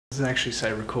Does it actually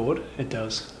say record? It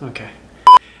does. Okay.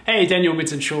 Hey, Daniel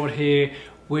Midson-Short here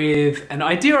with an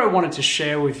idea I wanted to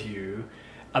share with you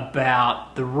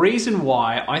about the reason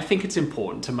why I think it's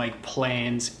important to make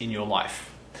plans in your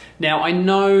life. Now, I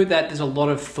know that there's a lot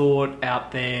of thought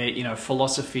out there,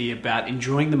 philosophy about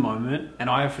enjoying the moment, and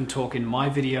I often talk in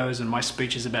my videos and my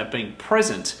speeches about being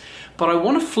present, but I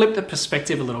want to flip the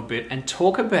perspective a little bit and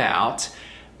talk about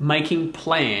making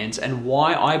plans and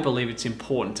why I believe it's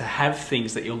important to have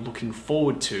things that you're looking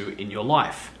forward to in your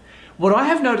life. What I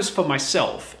have noticed for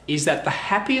myself is that the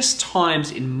happiest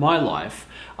times in my life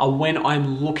are when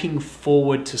I'm looking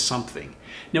forward to something.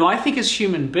 Now, I think as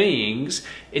human beings,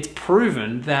 it's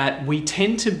proven that we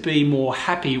tend to be more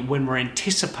happy when we're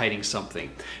anticipating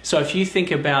something. So if you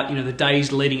think about, the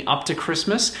days leading up to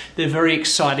Christmas, they're very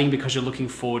exciting because you're looking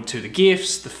forward to the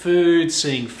gifts, the food,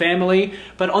 seeing family.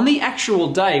 But on the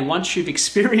actual day, once you've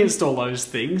experienced all those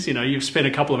things, you've spent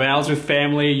a couple of hours with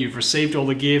family, you've received all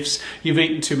the gifts, you've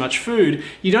eaten too much food,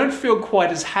 you don't feel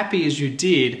quite as happy as you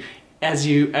did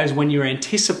as when you're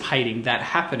anticipating that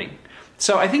happening.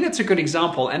 So I think that's a good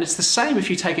example, and it's the same if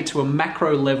you take it to a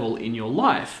macro level in your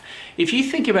life. If you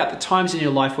think about the times in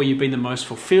your life where you've been the most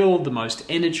fulfilled, the most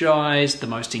energized, the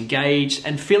most engaged,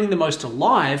 and feeling the most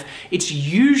alive, it's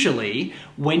usually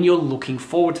when you're looking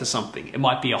forward to something. It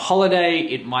might be a holiday,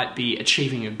 it might be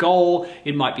achieving a goal,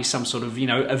 it might be some sort of,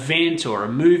 event or a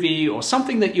movie or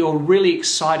something that you're really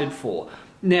excited for.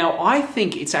 Now, I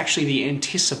think it's actually the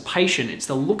anticipation, it's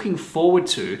the looking forward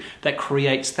to that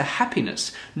creates the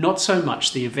happiness, not so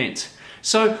much the event.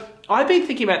 So I've been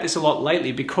thinking about this a lot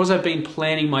lately because I've been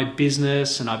planning my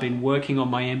business and I've been working on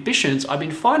my ambitions. I've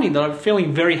been finding that I'm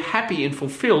feeling very happy and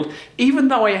fulfilled, even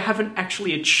though I haven't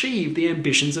actually achieved the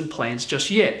ambitions and plans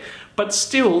just yet. But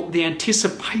still, the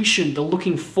anticipation, the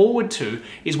looking forward to,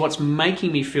 is what's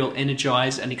making me feel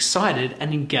energized and excited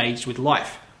and engaged with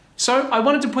life. So I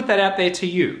wanted to put that out there to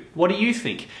you. What do you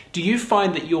think? Do you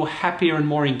find that you're happier and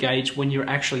more engaged when you're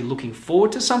actually looking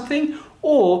forward to something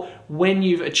or when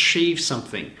you've achieved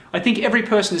something? I think every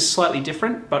person is slightly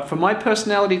different, but for my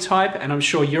personality type, and I'm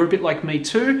sure you're a bit like me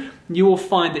too, you will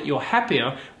find that you're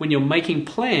happier when you're making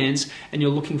plans and you're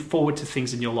looking forward to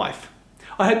things in your life.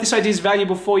 I hope this idea is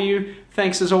valuable for you.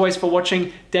 Thanks as always for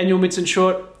watching. Daniel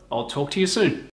Midson-Short. I'll talk to you soon.